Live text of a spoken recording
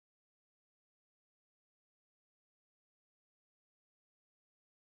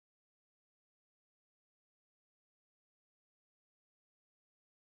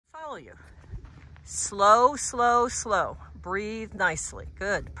Follow you. Slow, slow, slow. Breathe nicely.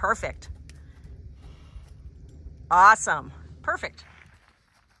 Good. Perfect. Awesome. Perfect.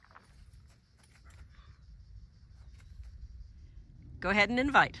 Go ahead and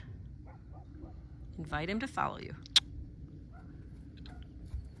invite. Invite him to follow you.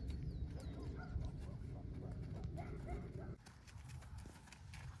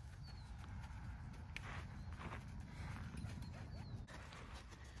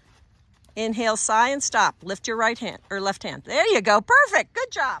 Inhale, sigh, and stop. Lift your right hand or left hand. There you go. Perfect.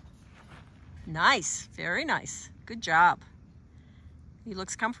 Good job. Nice. Very nice. Good job. He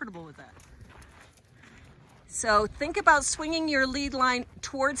looks comfortable with that. So think about swinging your lead line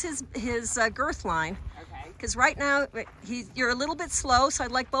towards his girth line. Okay. Because right now you're a little bit slow, so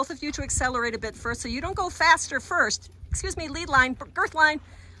I'd like both of you to accelerate a bit first. So you don't go faster first. Excuse me, lead line, girth line,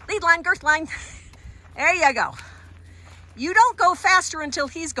 lead line, girth line. There you go. You don't go faster until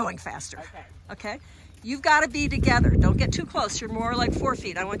he's going faster. Okay. Okay? You've got to be together. Don't get too close. You're more like 4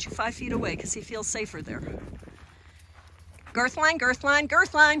 feet. I want you 5 feet away because he feels safer there. Girth line, girth line,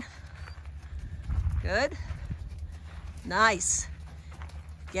 girth line. Good. Nice.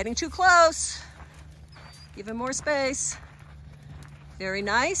 Getting too close. Give him more space. Very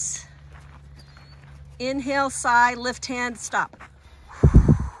nice. Inhale, sigh, lift hand, stop.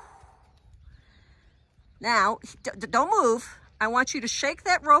 Now, don't move. I want you to shake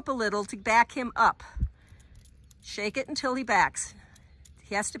that rope a little to back him up. Shake it until he backs.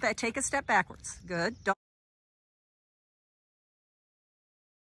 He has to take a step backwards. Good. Don't.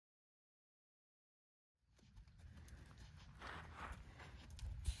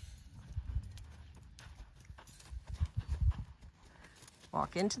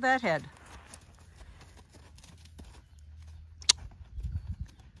 Walk into that head.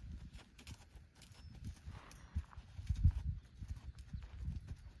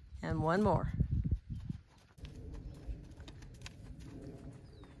 And one more.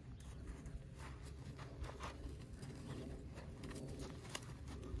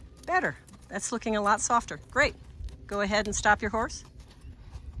 Better. That's looking a lot softer. Great. Go ahead and stop your horse.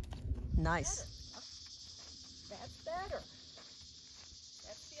 Nice. That's better.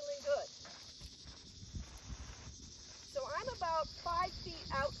 That's feeling good. So I'm about 5 feet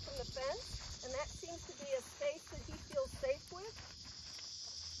out from the fence, and that seems to be a space that he feels safe with.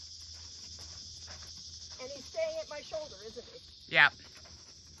 And he's staying at my shoulder, isn't he? Yep.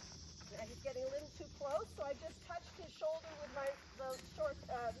 Now he's getting a little too close, so I just touched his shoulder with the short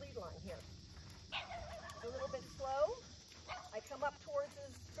lead line here. A little bit slow. I come up towards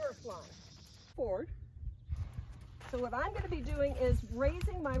his girth line. Forward. So what I'm going to be doing is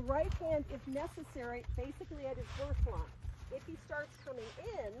raising my right hand, if necessary, basically at his girth line. If he starts coming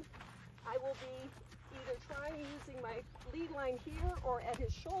in, I will be either trying using my lead line here or at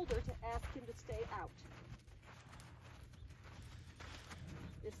his shoulder to ask him to stay out.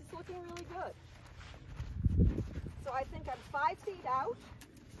 This is looking really good. So I think I'm 5 feet out.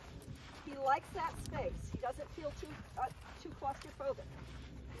 He likes that space. He doesn't feel too claustrophobic.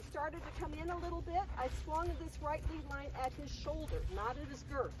 He started to come in a little bit. I swung this right lead line at his shoulder, not at his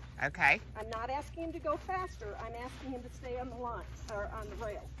girth. Okay. I'm not asking him to go faster. I'm asking him to stay on the line, or on the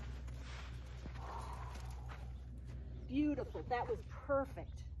rail. Beautiful. That was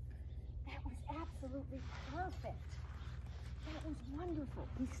perfect. That was absolutely perfect. That was wonderful.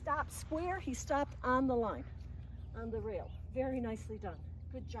 He stopped square. He stopped on the line, on the rail. Very nicely done.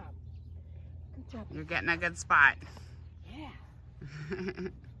 Good job. Good job. You're getting a good spot. Yeah.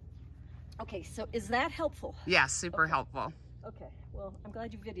 Okay, so is that helpful? Yes, super helpful. Okay, well, I'm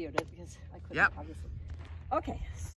glad you videoed it because I couldn't, Yep. obviously. Okay.